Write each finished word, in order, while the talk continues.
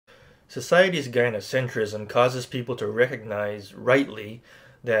Society's gynocentrism causes people to recognize rightly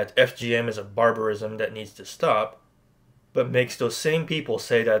that FGM is a barbarism that needs to stop, but makes those same people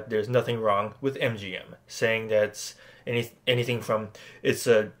say that there's nothing wrong with MGM, saying that's anything from it's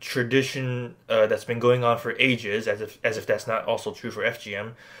a tradition that's been going on for ages, as if that's not also true for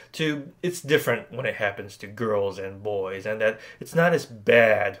FGM, to it's different when it happens to girls and boys, and that it's not as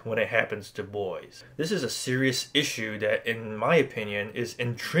bad when it happens to boys. This is a serious issue that, in my opinion, is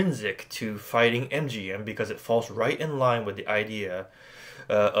intrinsic to fighting MGM because it falls right in line with the idea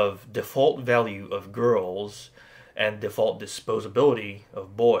of default value of girls and default disposability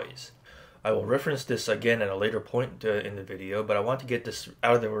of boys. I will reference this again at a later point in the video, but I want to get this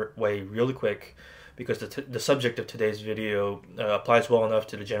out of the way really quick because the subject of today's video applies well enough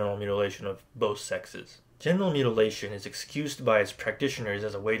to the genital mutilation of both sexes. Genital mutilation is excused by its practitioners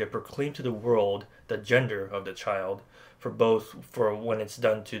as a way to proclaim to the world the gender of the child, for when it's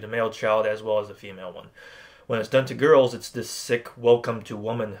done to the male child as well as the female one. When it's done to girls, it's this sick welcome to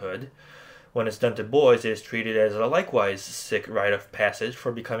womanhood. When it's done to boys, it is treated as a likewise sick rite of passage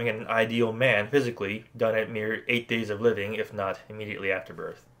for becoming an ideal man physically, done at mere 8 days of living, if not immediately after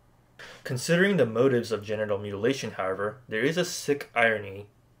birth. Considering the motives of genital mutilation, however, there is a sick irony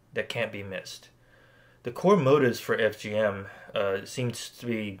that can't be missed. The core motives for FGM seems to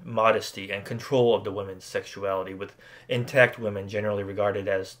be modesty and control of the women's sexuality, with intact women generally regarded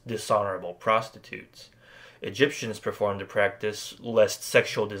as dishonorable prostitutes. Egyptians performed the practice lest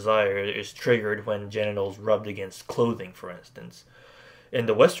sexual desire is triggered when genitals rubbed against clothing, for instance. In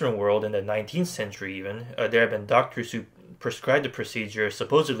the Western world, in the 19th century even, there have been doctors who prescribed the procedure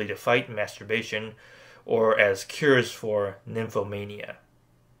supposedly to fight masturbation or as cures for nymphomania.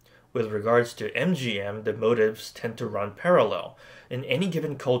 With regards to MGM, the motives tend to run parallel. In any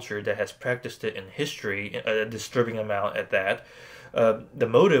given culture that has practiced it in history, a disturbing amount at that, the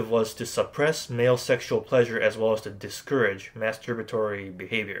motive was to suppress male sexual pleasure as well as to discourage masturbatory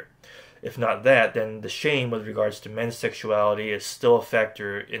behavior. If not that, then the shame with regards to men's sexuality is still a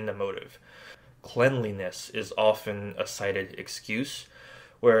factor in the motive. Cleanliness is often a cited excuse,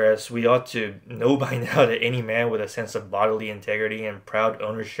 whereas we ought to know by now that any man with a sense of bodily integrity and proud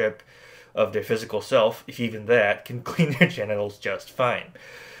ownership of their physical self, if even that, can clean their genitals just fine.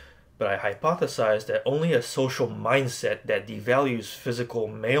 But I hypothesize that only a social mindset that devalues physical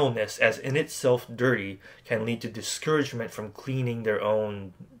maleness as in itself dirty can lead to discouragement from cleaning their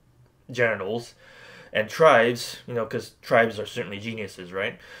own genitals. And tribes, because tribes are certainly geniuses,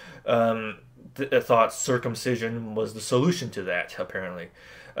 right? Thought circumcision was the solution to that, apparently.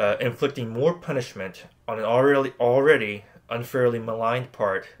 Inflicting more punishment on an already unfairly maligned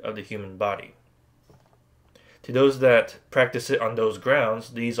part of the human body. To those that practice it on those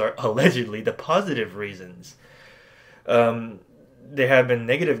grounds, these are allegedly the positive reasons. There have been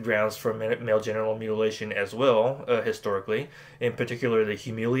negative grounds for male genital mutilation as well, historically, in particular the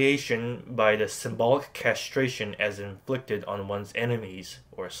humiliation by the symbolic castration as inflicted on one's enemies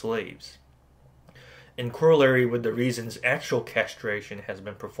or slaves. In corollary with the reasons actual castration has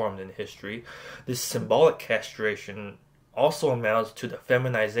been performed in history, this symbolic castration also amounts to the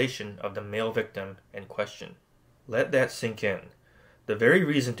feminization of the male victim in question. Let that sink in. The very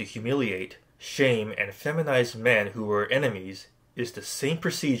reason to humiliate, shame, and feminize men who were enemies is the same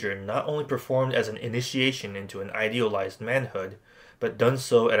procedure not only performed as an initiation into an idealized manhood, but done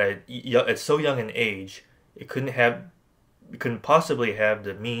so at so young an age, it couldn't possibly have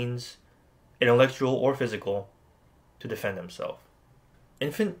the means, intellectual or physical, to defend himself.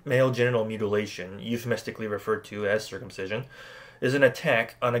 Infant male genital mutilation, euphemistically referred to as circumcision, is an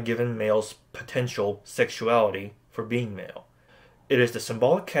attack on a given male's potential sexuality for being male. It is the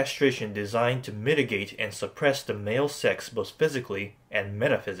symbolic castration designed to mitigate and suppress the male sex both physically and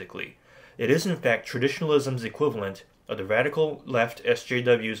metaphysically. It is in fact traditionalism's equivalent of the radical left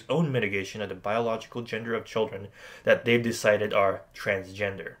SJW's own mitigation of the biological gender of children that they've decided are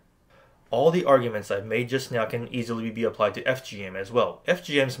transgender. All the arguments I've made just now can easily be applied to FGM as well.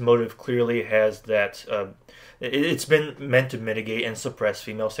 FGM's motive clearly has that it's been meant to mitigate and suppress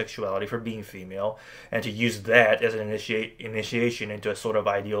female sexuality for being female, and to use that as an initiation into a sort of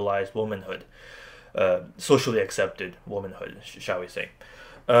idealized womanhood, socially accepted womanhood, shall we say.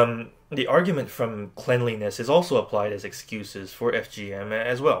 The argument from cleanliness is also applied as excuses for FGM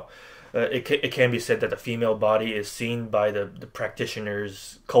as well. It can be said that the female body is seen by the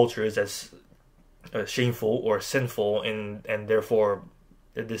practitioners' cultures as shameful or sinful, and therefore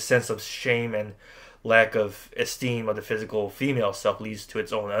this sense of shame and lack of esteem of the physical female self leads to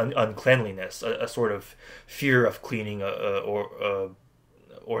its own uncleanliness, a sort of fear of cleaning or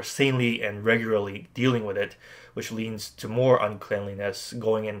sanely and regularly dealing with it which leads to more uncleanliness,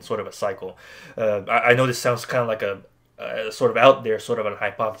 going in sort of a cycle. I know this sounds kind of like a sort of out there, sort of a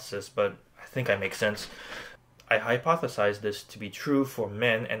hypothesis, but I think I make sense. I hypothesize this to be true for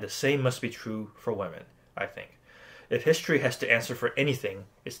men, and the same must be true for women, I think. If history has to answer for anything,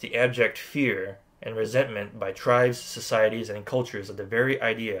 it's the abject fear and resentment by tribes, societies, and cultures of the very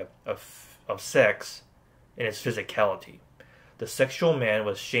idea of sex in its physicality. The sexual man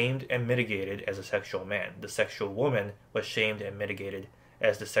was shamed and mitigated as a sexual man. The sexual woman was shamed and mitigated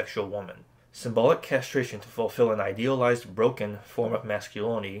as the sexual woman. Symbolic castration to fulfill an idealized, broken form of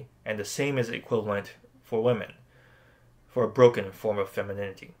masculinity, and the same is equivalent for women, for a broken form of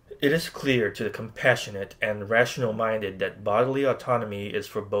femininity. It is clear to the compassionate and rational-minded that bodily autonomy is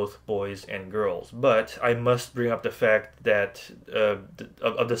for both boys and girls, but I must bring up the fact that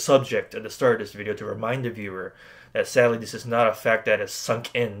of the subject at the start of this video to remind the viewer that sadly this is not a fact that is sunk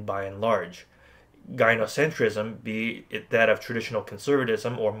in by and large. Gynocentrism, be it that of traditional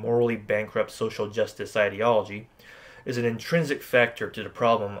conservatism or morally bankrupt social justice ideology, is an intrinsic factor to the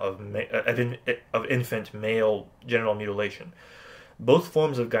problem of infant male genital mutilation. Both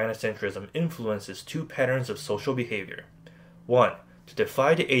forms of gynocentrism influences two patterns of social behavior. One, to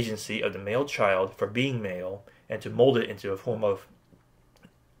defy the agency of the male child for being male and to mold it into a form of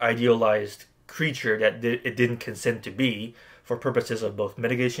idealized creature that it didn't consent to be, for purposes of both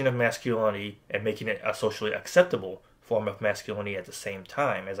mitigation of masculinity and making it a socially acceptable form of masculinity at the same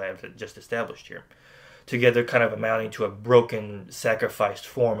time, as I have just established here, together kind of amounting to a broken, sacrificed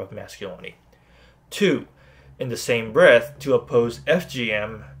form of masculinity. Two, in the same breath, to oppose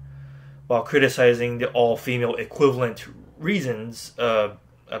FGM while criticizing the all-female equivalent reasons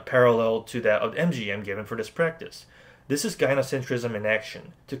parallel to that of MGM given for this practice. This is gynocentrism in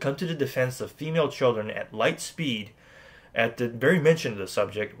action, to come to the defense of female children at light speed at the very mention of the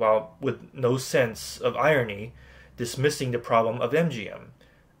subject, while with no sense of irony, dismissing the problem of MGM.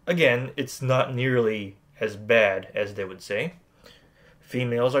 Again, it's not nearly as bad as they would say.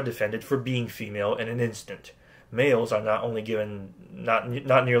 Females are defended for being female in an instant. Males are not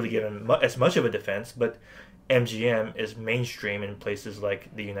nearly given as much of a defense, but MGM is mainstream in places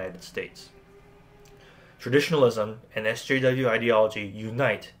like the United States. Traditionalism and SJW ideology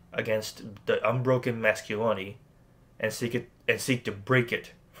unite against the unbroken masculinity and seek to break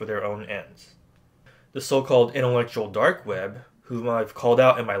it for their own ends. The so-called intellectual dark web, whom I've called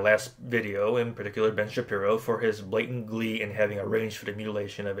out in my last video, in particular Ben Shapiro, for his blatant glee in having arranged for the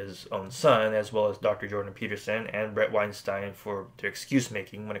mutilation of his own son, as well as Dr. Jordan Peterson and Brett Weinstein for their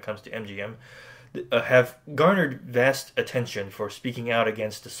excuse-making when it comes to MGM, have garnered vast attention for speaking out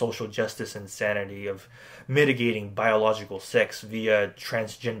against the social justice insanity of mitigating biological sex via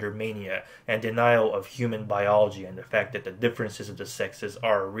transgender mania and denial of human biology and the fact that the differences of the sexes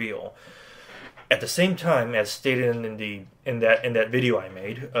are real. At the same time, as stated in that video I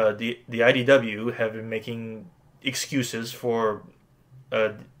made, the IDW have been making excuses for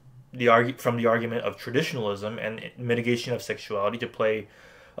from the argument of traditionalism and mitigation of sexuality to play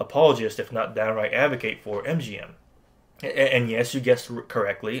apologist, if not downright advocate for MGM. And yes, you guessed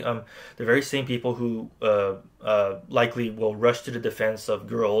correctly. The very same people who likely will rush to the defense of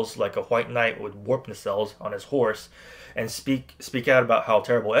girls like a white knight with warp nacelles on his horse and speak out about how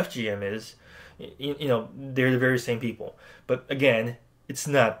terrible FGM is, they're the very same people. But again, it's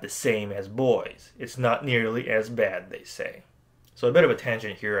not the same as boys. It's not nearly as bad, they say. So a bit of a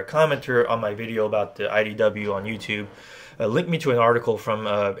tangent here. A commenter on my video about the IDW on YouTube linked me to an article from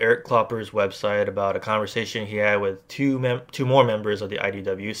Eric Klopper's website about a conversation he had with two more members of the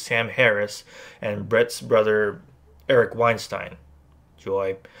IDW, Sam Harris and Brett's brother Eric Weinstein.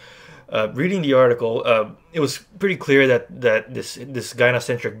 Joy. Reading the article, it was pretty clear that this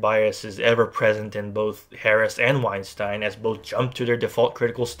gynocentric bias is ever present in both Harris and Weinstein, as both jump to their default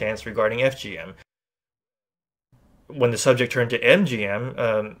critical stance regarding FGM. When the subject turned to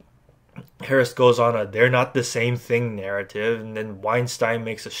MGM, Harris goes on a "they're not the same thing" narrative, and then Weinstein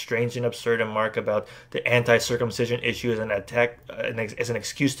makes a strange and absurd remark about the anti-circumcision issue as an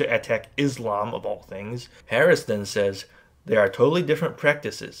excuse to attack Islam of all things. Harris then says, "They are totally different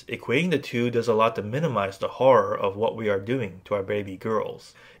practices. Equating the two does a lot to minimize the horror of what we are doing to our baby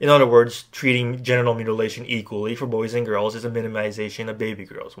girls." In other words, treating genital mutilation equally for boys and girls is a minimization of baby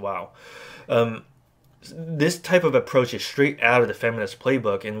girls. Wow. This type of approach is straight out of the feminist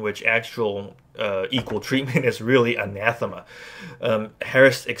playbook, in which actual equal treatment is really anathema.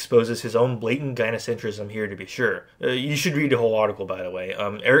 Harris exposes his own blatant gynocentrism here, to be sure. You should read the whole article, by the way.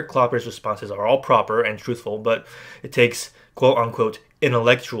 Eric Klopper's responses are all proper and truthful, but it takes quote-unquote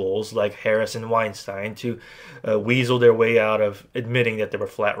intellectuals like Harris and Weinstein to weasel their way out of admitting that they were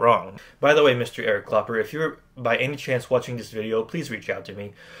flat wrong. By the way, Mr. Eric Klopper, if you're by any chance watching this video, please reach out to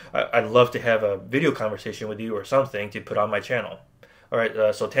me. I'd love to have a video conversation with you or something to put on my channel. Alright,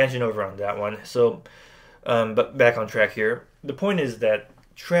 so tangent over on that one. So, but back on track here. The point is that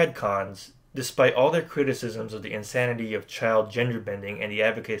tradcons, despite all their criticisms of the insanity of child gender bending and the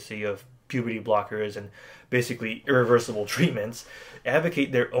advocacy of puberty blockers and basically irreversible treatments,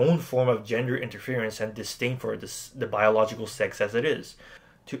 advocate their own form of gender interference and disdain for the biological sex as it is.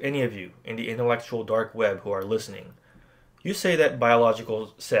 To any of you in the intellectual dark web who are listening, you say that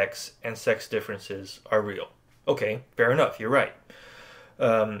biological sex and sex differences are real. Okay, fair enough, you're right.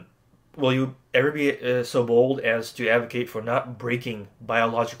 Will you ever be so bold as to advocate for not breaking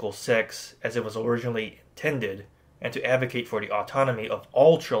biological sex as it was originally intended, and to advocate for the autonomy of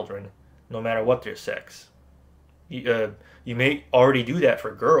all children, no matter what their sex? You may already do that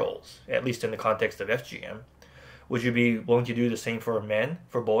for girls, at least in the context of FGM. Would you be willing to do the same for men,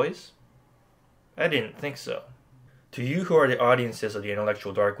 for boys? I didn't think so. To you who are the audiences of the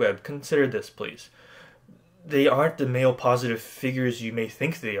intellectual dark web, consider this, please. They aren't the male positive figures you may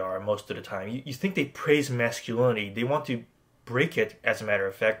think they are most of the time. You think they praise masculinity. They want to break it, as a matter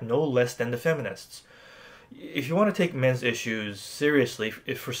of fact, no less than the feminists. If you want to take men's issues seriously,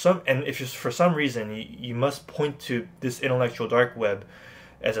 if for some reason you must point to this intellectual dark web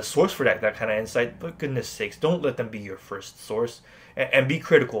as a source for that kind of insight, for goodness sakes, don't let them be your first source, and be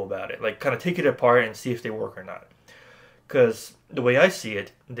critical about it. Like, kind of take it apart and see if they work or not. Because the way I see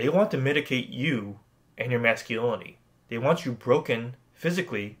it, they want to mitigate you and your masculinity. They want you broken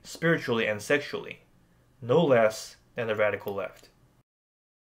physically, spiritually, and sexually. No less than the radical left.